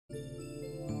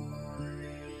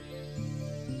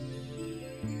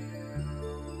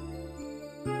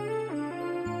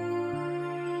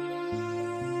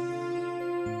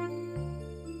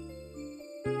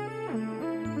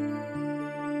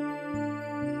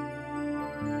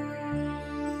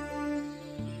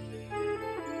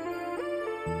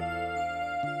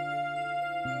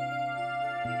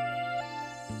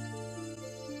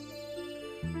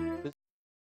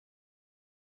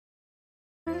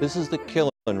This is the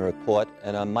Killen Report,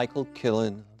 and I'm Michael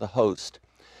Killen, the host.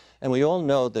 And we all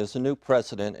know there's a new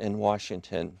president in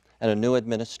Washington and a new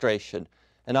administration.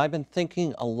 And I've been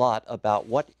thinking a lot about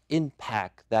what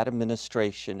impact that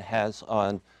administration has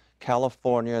on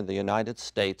California, the United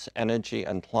States, energy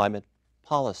and climate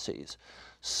policies.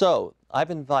 So I've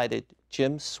invited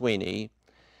Jim Sweeny,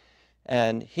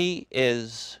 and he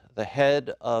is the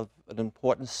head of an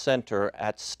important center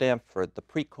at Stanford, the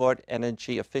Precourt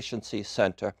Energy Efficiency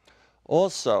Center.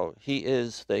 Also, he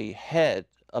is the head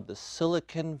of the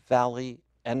Silicon Valley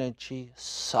Energy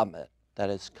Summit that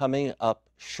is coming up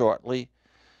shortly.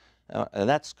 And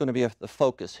that's going to be the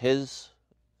focus, his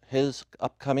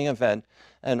upcoming event.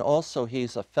 And also,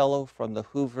 he's a fellow from the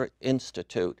Hoover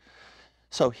Institute.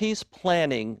 So he's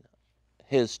planning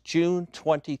his June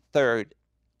 23rd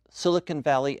Silicon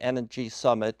Valley Energy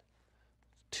Summit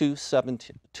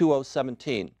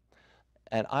 2017.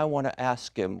 And I want to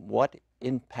ask him what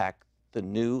impact the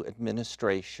new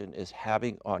administration is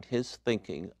having on his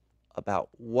thinking about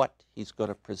what he's going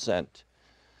to present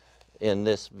in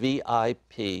this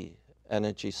VIP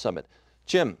Energy Summit.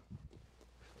 Jim,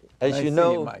 as Nice you to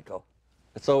know, see you, Michael.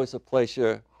 It's always a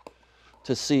pleasure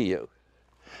to see you.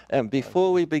 And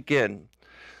before we begin,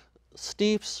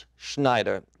 Steve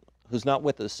Schneider, who's not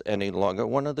with us any longer,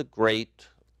 one of the great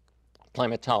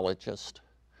climatologists,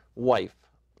 wife,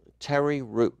 Terry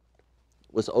Root,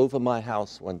 was over my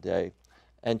house one day,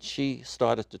 and she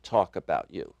started to talk about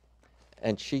you.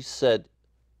 And she said,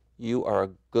 "You are a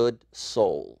good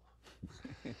soul."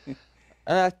 And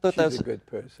I thought that was a good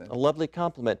person. a lovely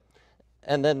compliment.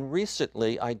 And then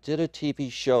recently, I did a TV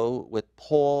show with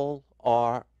Paul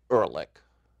R. Ehrlich,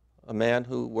 a man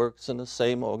who works in the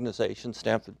same organization,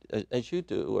 Stanford, as you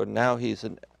do, and now he's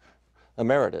an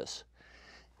emeritus.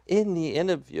 In the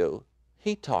interview,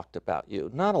 he talked about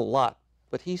you, not a lot,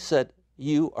 but he said,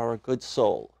 "You are a good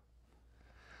soul."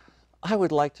 I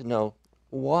would like to know,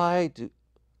 why do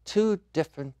two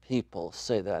different people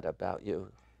say that about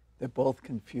you? They're both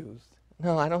confused.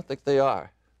 No, I don't think they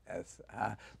are. Yes.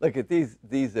 Look at these.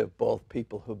 These are both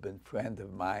people who've been friends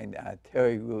of mine.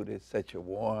 Terry Root is such a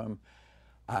warm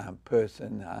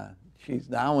person. She's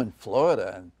now in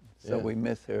Florida, and so Yeah. we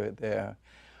miss her there.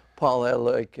 Paul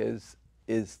Ehrlich is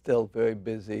still very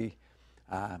busy.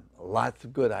 Lots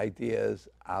of good ideas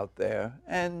out there,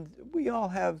 and we all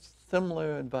have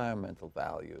similar environmental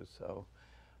values. So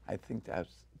I think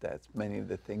that's many of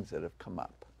the things that have come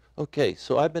up. Okay,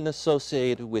 so I've been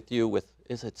associated with you with,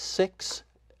 is it 6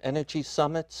 energy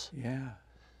summits? Yeah,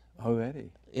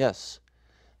 already. Yes.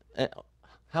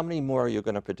 How many more are you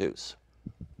going to produce?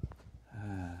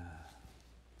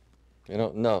 You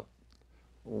don't know.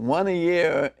 One a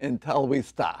year until we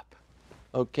stop.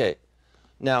 Okay.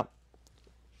 Now,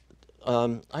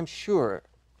 I'm sure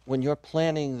when you're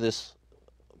planning this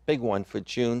big one for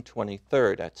June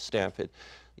 23rd at Stanford,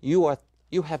 you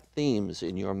have themes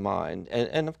in your mind,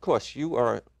 and of course you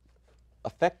are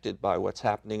affected by what's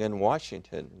happening in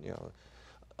Washington. You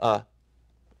know,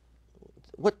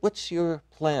 what's your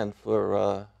plan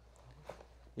for?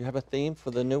 You have a theme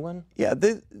for the new one? Yeah,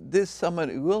 this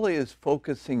summit really is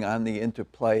focusing on the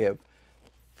interplay of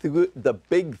the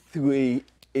big 3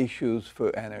 issues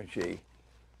for energy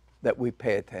that we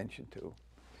pay attention to: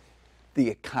 the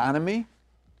economy,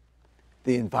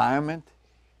 the environment,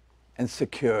 and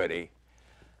security.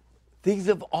 These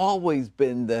have always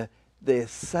been the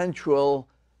central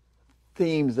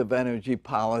themes of energy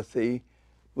policy.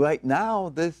 Right now,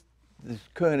 this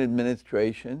current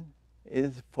administration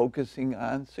is focusing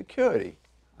on security.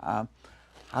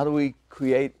 How do we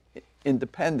create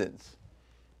independence?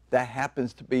 That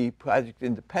happens to be Project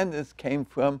Independence came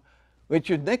from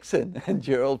Richard Nixon and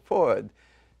Gerald Ford.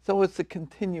 So it's a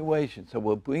continuation. So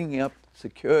we're bringing up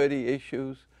security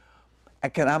issues,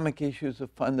 economic issues are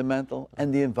fundamental,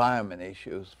 and the environment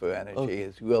issues for energy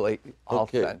is really all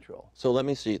central. So let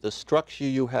me see. The structure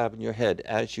you have in your head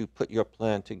as you put your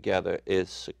plan together is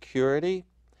security,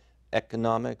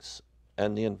 economics,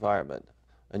 and the environment.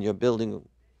 And you're building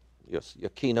your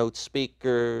keynote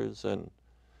speakers,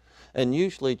 and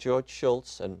usually George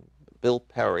Shultz and Bill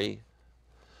Perry,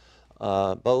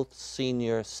 both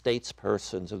senior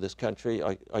statespersons of this country,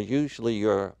 are usually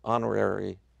your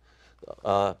honorary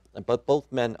but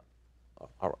both men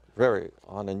are very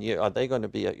on a year. Are they going to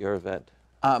be at your event?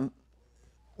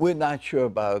 We're not sure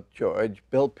about George.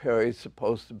 Bill Perry's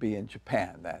supposed to be in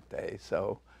Japan that day,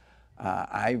 so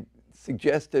I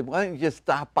suggested, why don't you just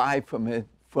stop by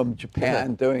from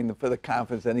Japan for the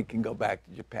conference, and he can go back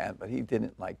to Japan, but he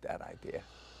didn't like that idea.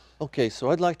 Okay, so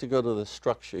I'd like to go to the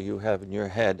structure you have in your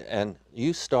head, and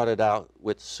you started out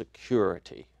with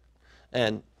security.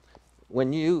 And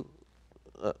when you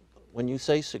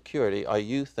say security, are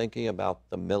you thinking about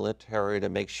the military to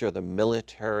make sure the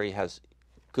military has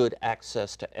good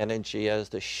access to energy as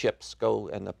the ships go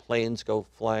and the planes go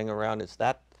flying around? Is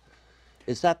that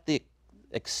the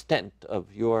extent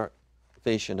of your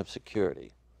vision of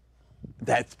security?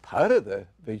 That's part of the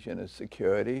vision of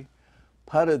security.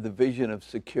 Part of the vision of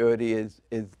security is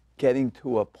getting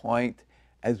to a point,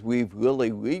 as we've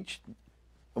really reached,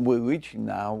 we're reaching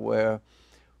now, where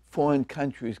foreign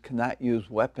countries cannot use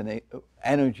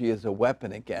energy as a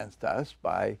weapon against us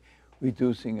by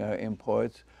reducing our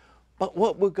imports. But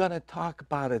what we're going to talk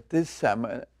about at this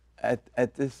summit,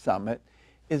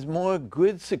 is more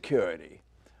grid security.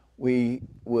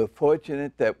 We're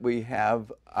fortunate that we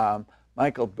have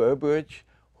Michael Burbridge,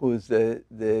 who's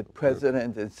the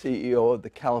president and CEO of the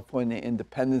California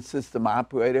Independent System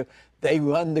Operator. They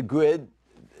run the grid.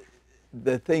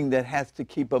 The thing that has to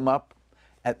keep them up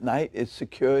at night is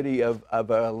security of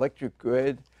our electric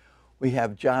grid. We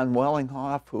have John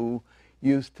Wellinghoff, who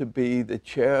used to be the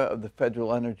chair of the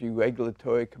Federal Energy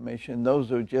Regulatory Commission.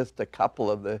 Those are just a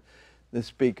couple of the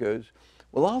speakers.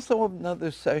 We'll also have another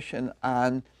session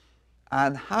on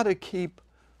how to keep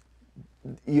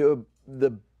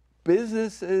the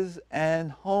businesses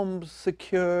and homes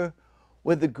secure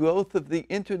with the growth of the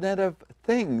Internet of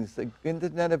Things, the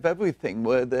Internet of Everything,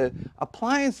 where the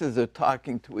appliances are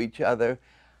talking to each other.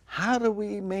 How do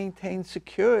we maintain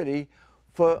security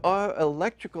for our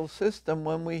electrical system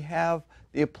when we have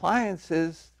the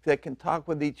appliances that can talk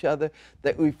with each other,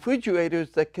 the refrigerators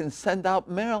that can send out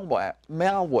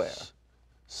malware?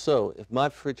 So if my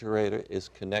refrigerator is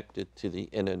connected to the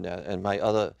internet and my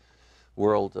other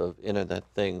world of Internet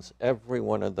things, every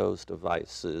one of those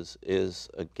devices is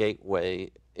a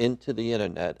gateway into the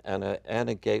internet and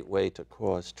a gateway to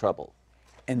cause trouble.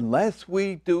 Unless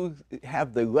we do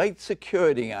have the right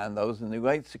security on those and the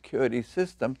right security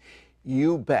system,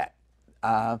 you bet.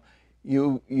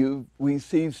 We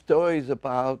see stories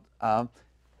about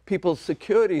people's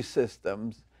security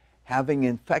systems having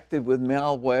infected with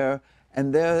malware,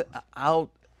 and they're out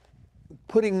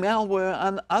putting malware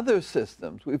on other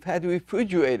systems. We've had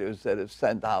refrigerators that have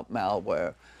sent out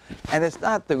malware. And it's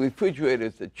not the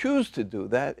refrigerators that choose to do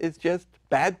that. It's just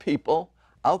bad people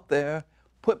out there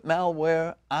put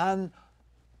malware on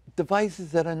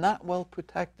devices that are not well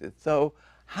protected. So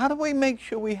how do we make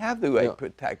sure we have the right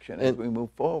protection as we move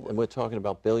forward? And we're talking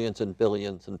about billions and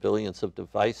billions and billions of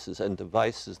devices, and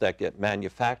devices that get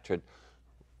manufactured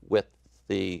with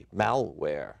the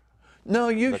malware. No,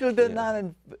 usually they're not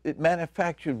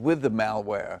manufactured with the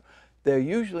malware. They're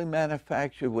usually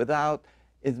manufactured without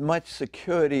as much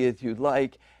security as you'd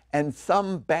like, and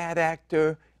some bad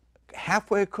actor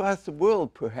halfway across the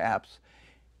world perhaps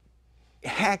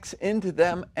hacks into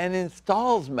them and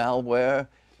installs malware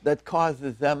that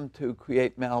causes them to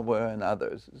create malware in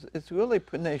others. It's really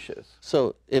pernicious.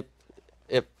 So if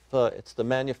it's the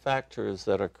manufacturers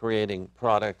that are creating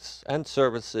products and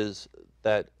services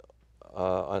that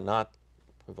are not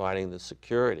providing the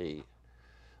security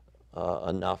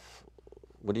enough,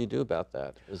 what do you do about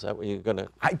that? Is that what you're going to...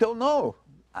 I don't know.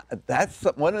 That's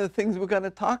one of the things we're going to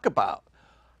talk about.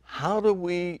 How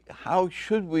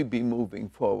should we be moving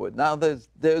forward? Now, there's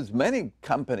many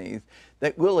companies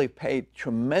that really pay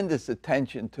tremendous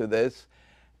attention to this,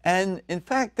 and in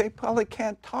fact, they probably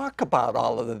can't talk about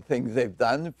all of the things they've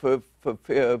done for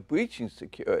fear of breaching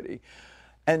security.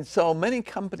 And so many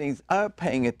companies are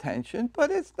paying attention, but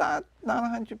it's not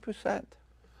 100%.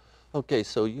 Okay,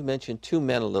 so you mentioned two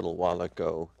men a little while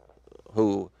ago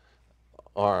who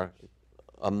are,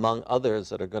 among others,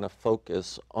 that are going to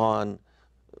focus on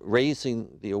raising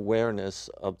the awareness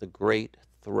of the great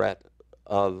threat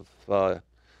of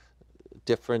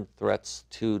different threats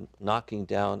to knocking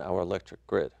down our electric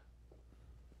grid.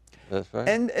 That's right.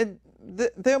 And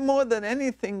they're more than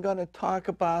anything going to talk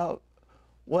about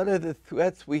what are the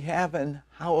threats we have and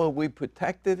how are we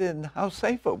protected and how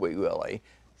safe are we really.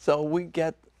 So we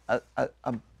get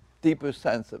a deeper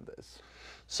sense of this.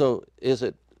 So is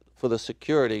it, for the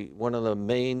security, one of the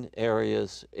main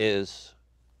areas is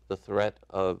the threat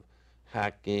of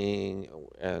hacking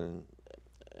and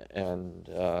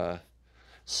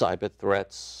cyber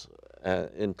threats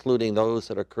including those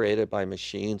that are created by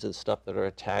machines and stuff that are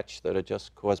attached that are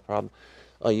just cause problems.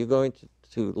 Are you going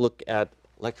to look at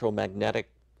electromagnetic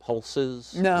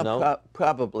pulses? No,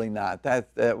 probably not.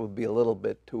 That would be a little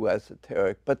bit too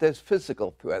esoteric. But there's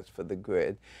physical threats for the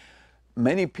grid.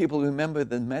 Many people remember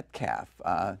the Metcalf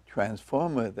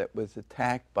transformer that was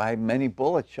attacked by many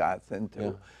bullet shots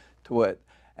into it,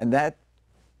 and that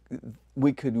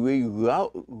we could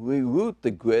reroute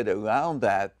the grid around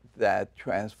that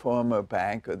transformer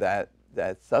bank or that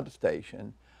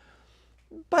substation.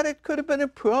 But it could have been a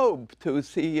probe to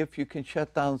see if you can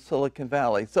shut down Silicon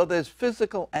Valley. So there's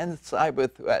physical and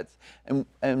cyber threats,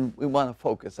 and we want to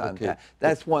focus on that.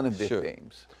 That's one of the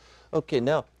themes. Okay,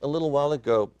 now, a little while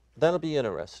ago, that'll be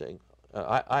interesting.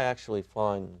 I actually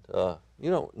find,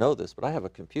 you don't know this, but I have a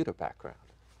computer background.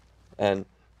 And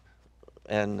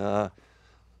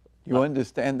you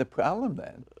understand the problem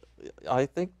then? I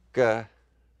think I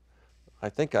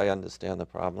understand the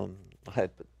problem. I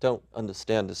don't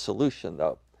understand the solution,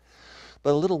 though.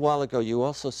 But a little while ago, you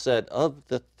also said of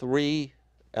the three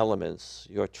elements,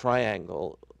 your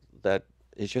triangle, that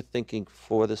is your thinking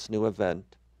for this new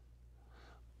event,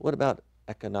 what about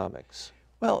economics?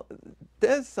 Well,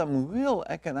 there's some real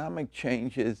economic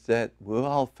changes that we're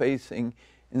all facing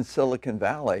in Silicon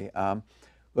Valley.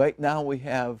 Right now, we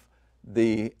have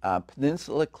the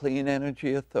Peninsula Clean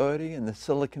Energy Authority and the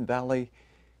Silicon Valley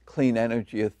Clean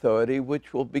Energy Authority,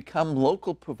 which will become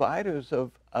local providers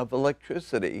of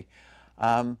electricity.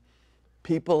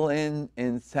 People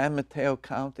in San Mateo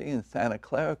County and Santa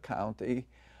Clara County,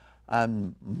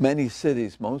 many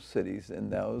cities, most cities in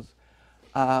those,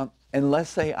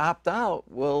 unless they opt out,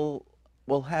 will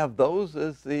have those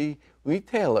as the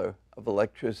retailer of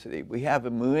electricity. We have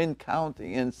in Marin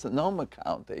County and Sonoma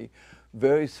County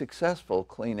very successful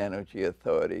clean energy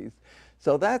authorities.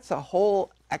 So that's a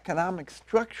whole economic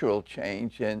structural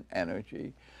change in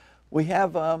energy. We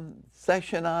have a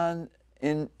session on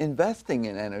investing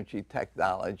in energy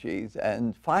technologies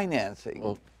and financing.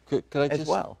 Well, could I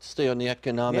just stay on the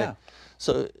economic? Yeah.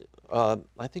 So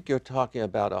I think you're talking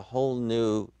about a whole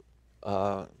new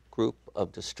group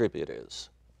of distributors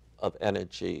of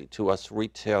energy to us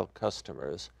retail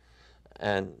customers,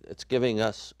 and it's giving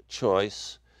us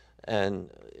choice, and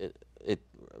it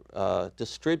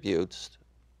distributes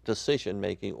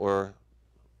decision-making or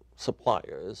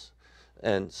suppliers.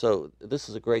 And so this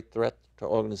is a great threat to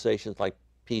organizations like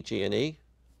PG&E?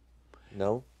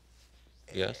 No?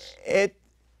 Yes? It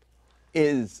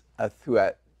is a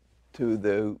threat to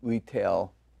the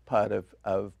retail part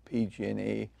of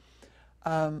PG&E.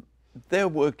 They're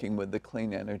working with the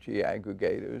clean energy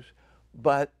aggregators,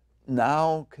 but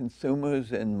now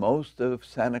consumers in most of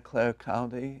Santa Clara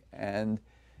County and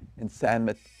in San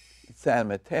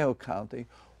Mateo County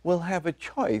will have a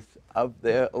choice of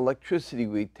their electricity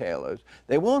retailers.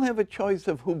 They won't have a choice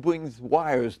of who brings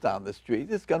wires down the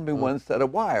street. It's going to be one set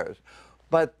of wires.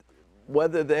 But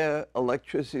whether their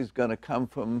electricity is going to come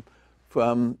from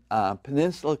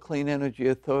Peninsula Clean Energy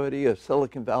Authority or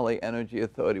Silicon Valley Energy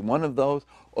Authority, one of those,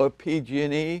 or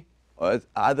PG&E, or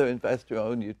other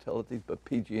investor-owned utilities, but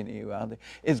PG&E around it,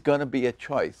 is going to be a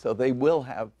choice. So they will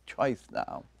have choice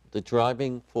now. The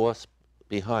driving force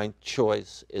behind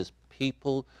choice is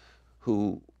people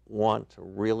who want to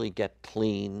really get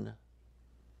clean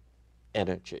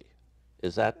energy.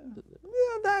 Is that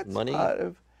that's money?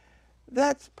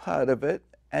 That's part of it.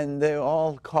 And they're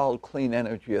all called clean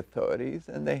energy authorities,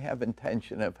 and they have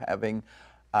intention of having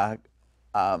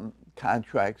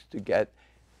contracts to get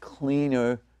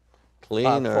cleaner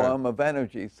form of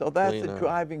energy. So that's a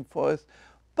driving force.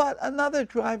 But another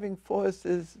driving force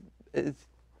is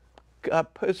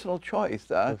personal choice,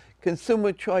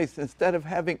 consumer choice. Instead of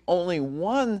having only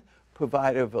one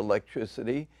provider of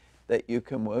electricity that you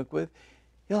can work with,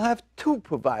 you'll have two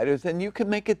providers, and you can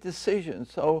make a decision.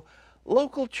 So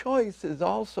local choice is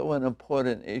also an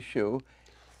important issue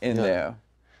in there.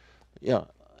 Yeah,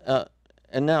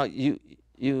 and now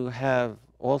you have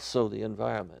also the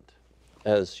environment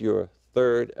as your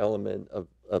third element of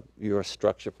your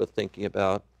structure for thinking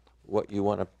about what you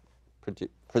want to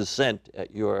present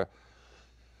at your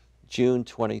June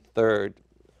 23rd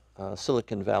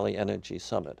Silicon Valley Energy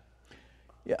Summit.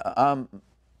 Yeah,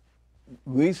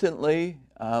 recently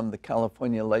the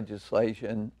California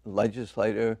legislators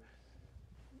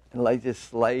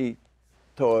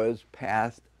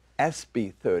passed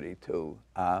SB 32.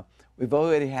 We've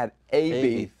already had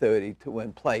AB 32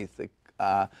 in place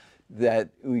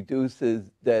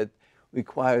that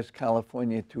requires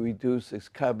California to reduce its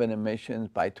carbon emissions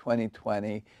by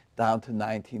 2020 down to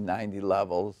 1990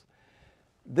 levels.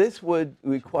 This would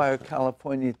require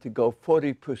California to go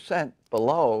 40%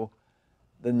 below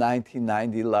the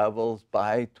 1990 levels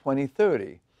by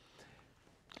 2030.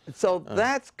 So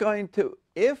that's going to,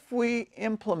 if we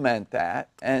implement that,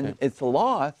 and it's a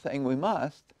law saying we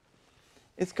must,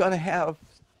 it's going to have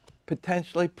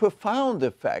potentially profound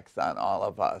effects on all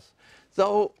of us.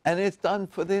 So, and it's done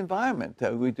for the environment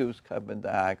to reduce carbon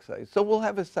dioxide. So we'll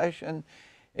have a session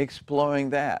exploring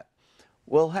that.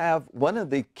 We'll have one of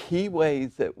the key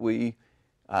ways that we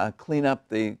clean up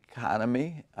the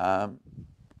economy,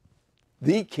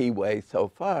 the key way so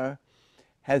far,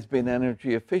 has been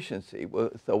energy efficiency.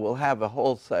 So we'll have a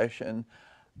whole session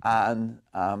on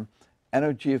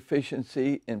energy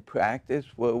efficiency in practice,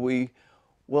 where we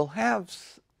have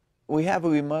a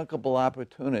remarkable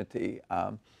opportunity.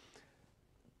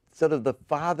 Sort of the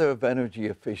father of energy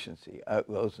efficiency, Art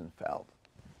Rosenfeld,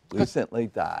 recently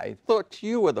died. I thought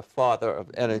you were the father of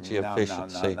energy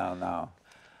efficiency. No.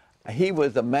 He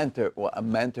was a mentor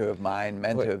of mine,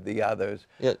 mentor of the others.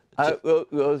 Yeah,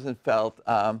 Rosenfeld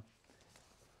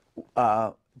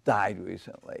died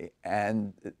recently,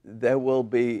 and there will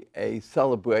be a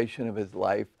celebration of his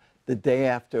life the day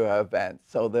after our event.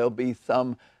 So there'll be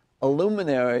some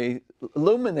luminaries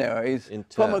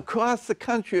from across the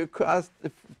country,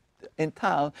 in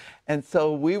town, and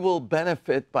so we will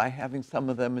benefit by having some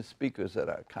of them as speakers at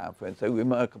our conference, a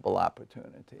remarkable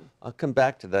opportunity. I'll come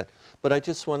back to that, but I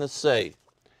just want to say,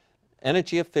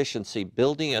 energy efficiency,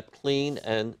 building a clean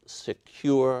and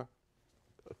secure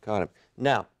economy.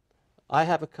 Now, I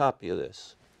have a copy of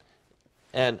this,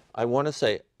 and I want to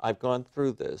say I've gone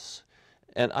through this,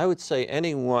 and I would say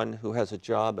anyone who has a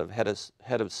job of head of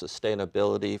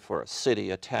sustainability for a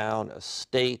city, a town, a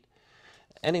state,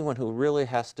 anyone who really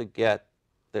has to get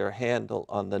their handle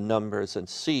on the numbers and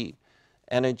see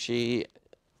energy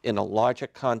in a larger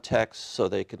context so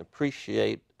they can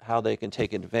appreciate how they can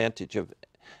take advantage of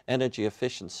energy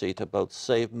efficiency to both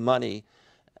save money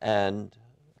and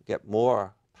get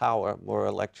more power, more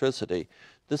electricity.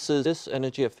 This is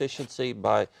Energy Efficiency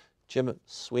by Jim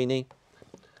Sweeny.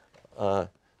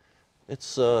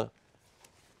 It's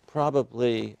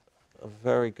probably a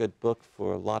very good book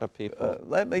for a lot of people.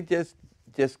 Let me just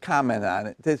comment on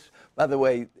it. This, by the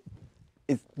way,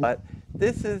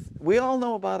 we all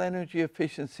know about energy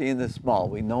efficiency in the small.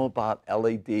 We know about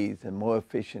LEDs and more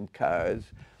efficient cars.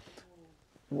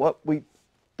 What we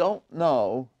don't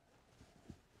know,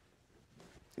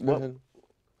 what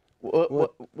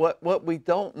we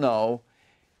don't know,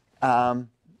 a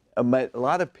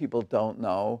lot of people don't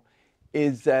know,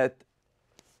 is that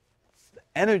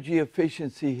energy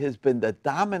efficiency has been the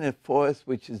dominant force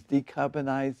which has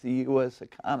decarbonized the U.S.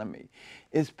 economy.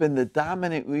 It's been the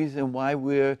dominant reason why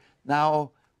we're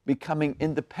now becoming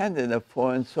independent of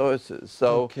foreign sources.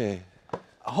 So I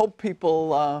hope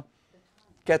people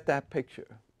get that picture.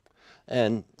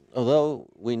 And although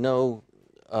we know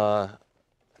the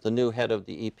new head of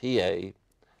the EPA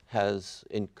has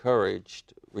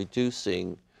encouraged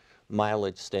reducing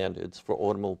mileage standards for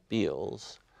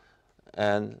automobiles,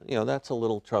 and that's a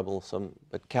little troublesome,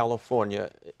 but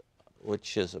California,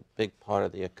 which is a big part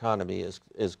of the economy,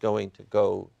 is going to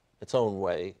go its own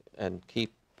way and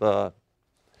keep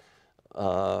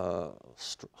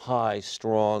high,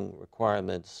 strong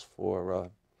requirements for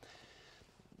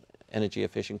energy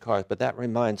efficient cars. But that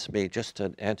reminds me, just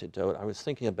an antidote, I was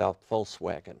thinking about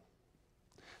Volkswagen.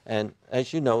 And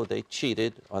as you know, they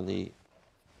cheated on the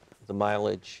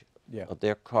mileage of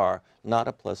their car. Not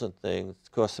a pleasant thing. It's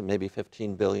cost them maybe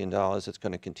 $15 billion. It's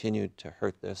going to continue to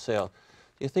hurt their sales.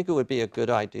 Do you think it would be a good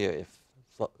idea if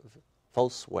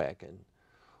Volkswagen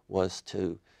was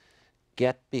to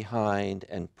get behind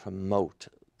and promote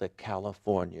the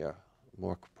California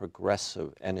more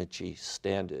progressive energy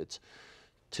standards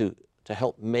to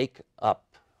help make up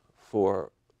for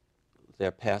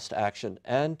their past action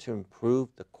and to improve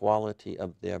the quality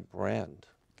of their brand?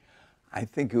 I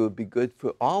think it would be good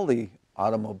for all the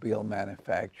automobile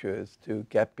manufacturers to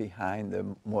get behind the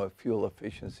more fuel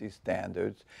efficiency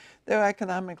standards. They're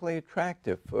economically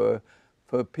attractive for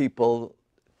people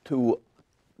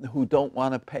who don't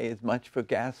want to pay as much for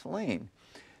gasoline.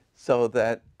 So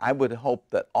that I would hope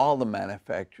that all the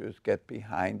manufacturers get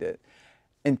behind it.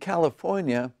 In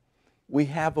California, we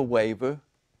have a waiver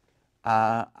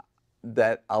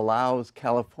that allows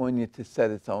California to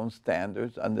set its own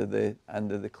standards under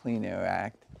the Clean Air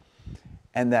Act,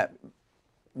 and that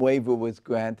waiver was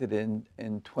granted in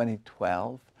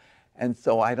 2012, and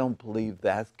so I don't believe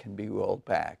that can be rolled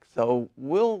back. So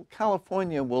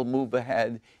California will move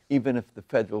ahead even if the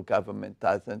federal government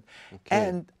doesn't,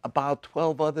 and about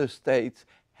 12 other states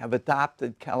have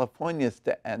adopted California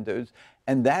standards,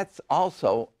 and that's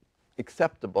also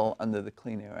acceptable under the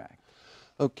Clean Air Act.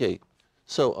 Okay.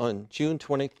 So on June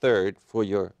 23rd, for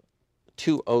your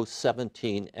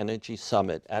 2017 Energy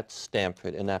Summit at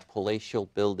Stanford in that palatial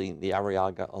building, the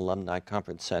Arriaga Alumni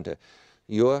Conference Center,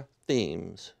 your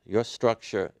themes, your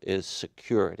structure is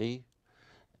security,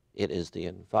 it is the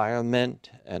environment,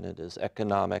 and it is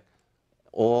economic,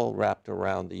 all wrapped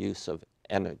around the use of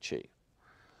energy.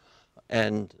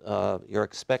 And you're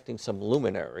expecting some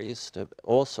luminaries to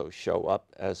also show up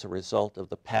as a result of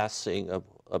the passing of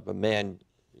a man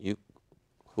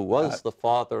who was the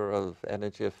father of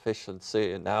energy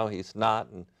efficiency, and now he's not.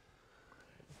 And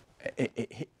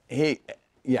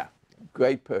yeah,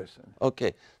 great person.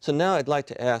 okay, so now I'd like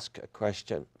to ask a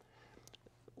question.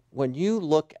 When you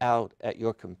look out at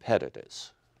your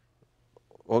competitors,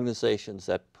 organizations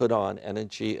that put on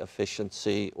energy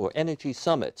efficiency or energy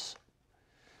summits,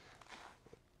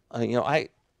 you know,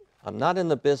 I'm not in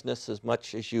the business as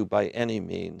much as you by any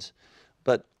means,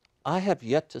 but I have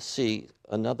yet to see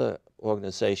another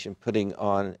organization putting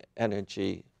on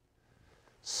energy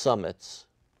summits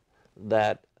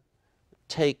that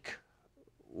take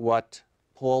what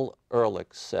Paul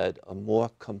Ehrlich said, a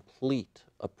more complete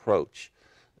approach,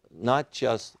 not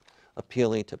just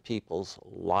appealing to people's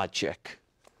logic,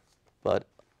 but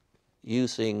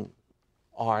using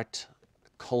art,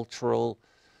 cultural,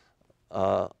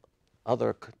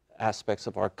 other aspects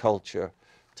of our culture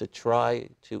to try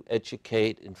to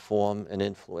educate, inform, and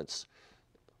influence.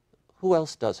 Who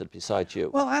else does it besides you?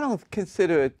 Well, I don't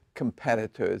consider it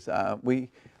competitors. We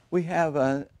have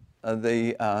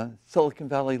the Silicon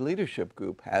Valley Leadership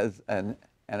Group has an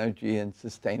energy and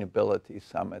sustainability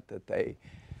summit that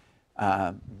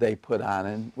they put on,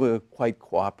 and we're quite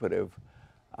cooperative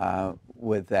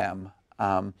with them.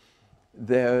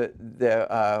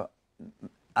 There are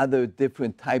other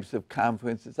different types of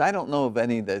conferences. I don't know of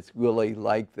any that's really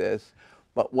like this,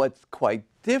 but what's quite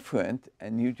different,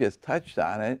 and you just touched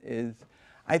on it, is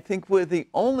I think we're the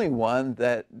only one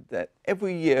that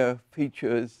every year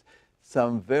features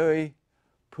some very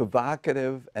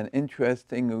provocative and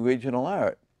interesting original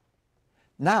art.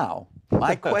 Now,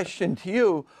 my question to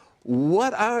you,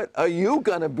 what art are you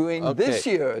going to bring this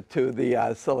year to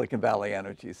the Silicon Valley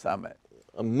Energy Summit?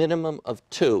 A minimum of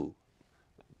 2.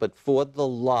 But for the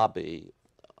lobby,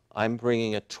 I'm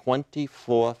bringing a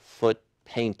 24-foot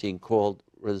painting called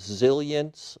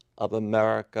Resilience of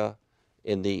America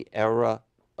in the Era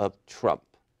of Trump.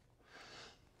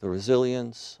 The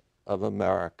Resilience of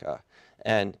America.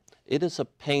 And it is a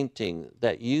painting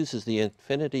that uses the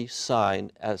infinity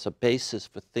sign as a basis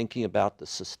for thinking about the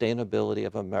sustainability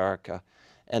of America.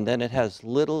 And then it has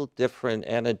little different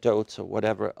anecdotes or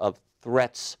whatever of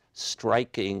threats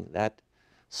striking that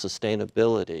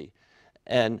sustainability.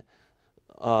 And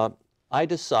I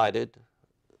decided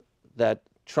that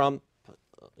Trump,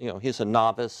 you know, he's a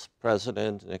novice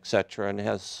president, et cetera, and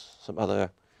has some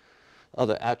other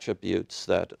attributes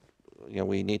that, you know,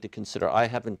 we need to consider. I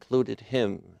have included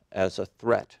him as a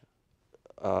threat,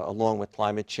 along with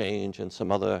climate change and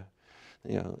some other,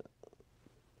 you know.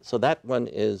 So that one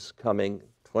is coming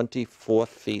 24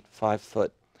 feet, 5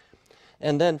 foot.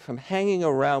 And then from hanging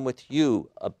around with you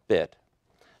a bit,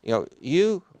 you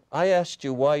know, I asked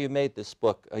you why you made this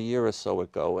book a year or so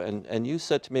ago, and you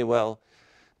said to me, well,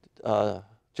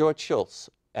 George Shultz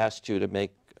asked you to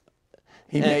make.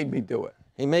 He made me do it.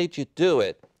 He made you do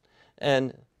it.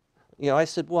 And, you know, I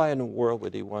said, why in the world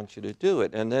would he want you to do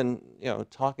it? And then, you know,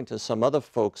 talking to some other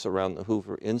folks around the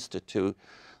Hoover Institute,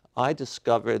 I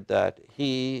discovered that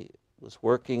he was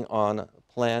working on a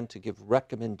plan to give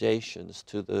recommendations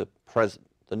to the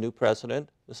new president.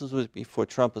 This was before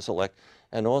Trump was elected,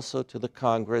 and also to the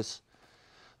Congress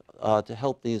to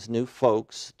help these new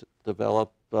folks to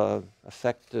develop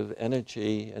effective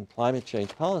energy and climate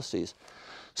change policies.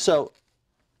 So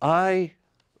I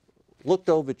looked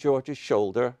over George's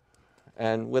shoulder,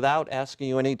 and without asking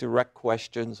you any direct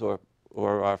questions, or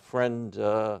our friend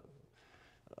Bert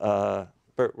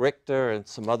Richter and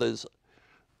some others,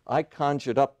 I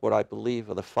conjured up what I believe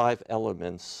are the 5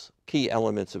 elements, key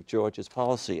elements of George's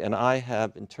policy, and I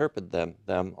have interpreted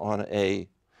them on a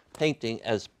painting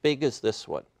as big as this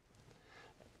one.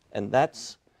 And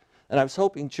I was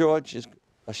hoping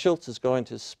Shultz is going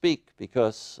to speak,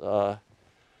 because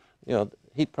you know,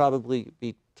 he'd probably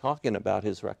be talking about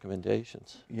his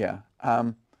recommendations. Yeah.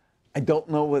 I don't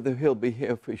know whether he'll be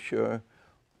here for sure,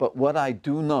 but what I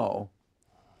do know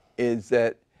is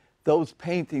that those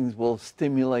paintings will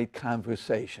stimulate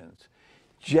conversations,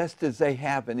 just as they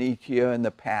have in each year in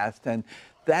the past. And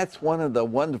that's one of the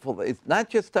wonderful, it's not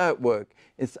just artwork,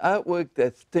 it's artwork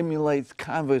that stimulates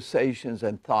conversations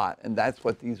and thought, and that's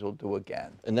what these will do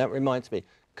again. And that reminds me,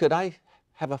 could I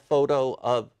have a photo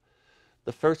of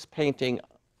the first painting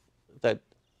that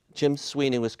Jim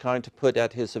Sweeny was kind to put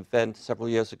at his event several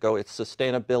years ago. It's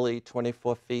Sustainability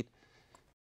 24 Feet.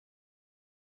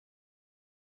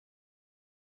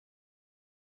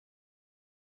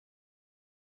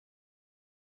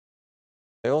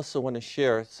 I also want to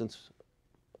share, since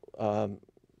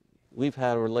we've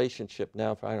had a relationship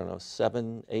now for, I don't know,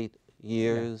 7, 8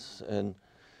 years, and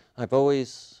I've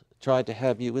always tried to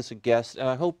have you as a guest, and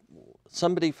I hope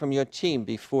somebody from your team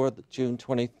before June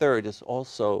 23rd is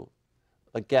also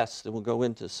a guest, and we'll go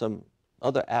into some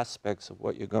other aspects of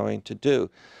what you're going to do.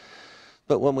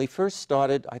 But when we first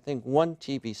started, I think one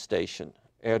TV station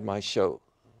aired my show,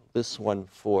 this one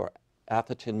for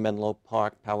Atherton, Menlo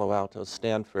Park, Palo Alto,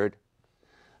 Stanford,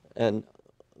 and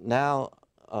now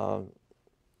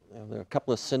there are a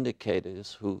couple of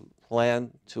syndicators who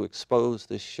plan to expose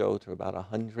this show to about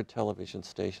 100 television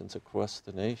stations across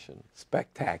the nation.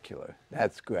 Spectacular.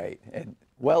 That's great and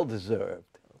well deserved.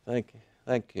 Thank you.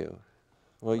 Thank you.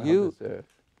 Well, Well deserved.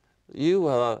 you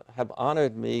have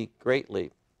honored me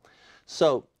greatly.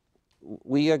 So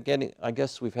we are getting, I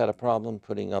guess we've had a problem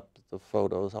putting up the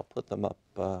photos. I'll put them up,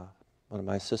 one of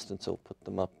my assistants will put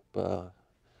them up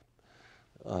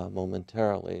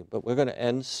momentarily, but we're going to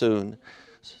end soon.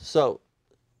 So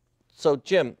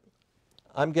Jim,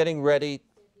 I'm getting ready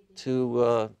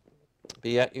to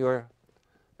be at your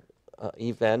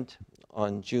event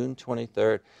on June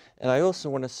 23rd, and I also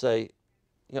want to say,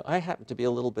 you know, I happen to be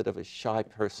a little bit of a shy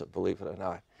person, believe it or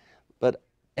not, but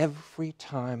every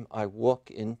time I walk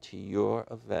into your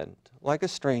event, like a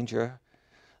stranger,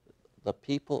 the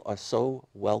people are so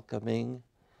welcoming.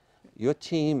 Your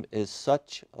team is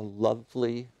such a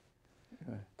lovely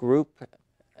group,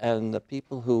 and the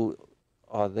people who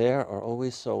are there are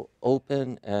always so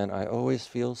open, and I always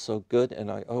feel so good,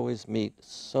 and I always meet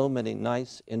so many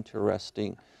nice,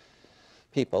 interesting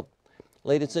people.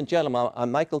 Ladies and gentlemen,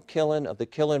 I'm Michael Killen of the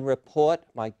Killen Report.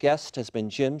 My guest has been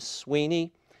Jim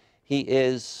Sweeny. He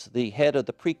is the head of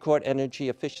the Precourt Energy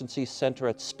Efficiency Center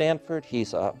at Stanford.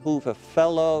 He's a Hoover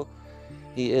Fellow.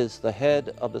 He is the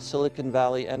head of the Silicon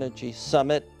Valley Energy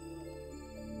Summit.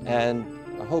 And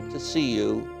I hope to see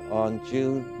you on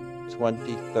June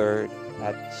 23rd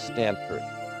at Stanford.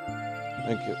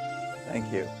 Thank you.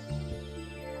 Thank you.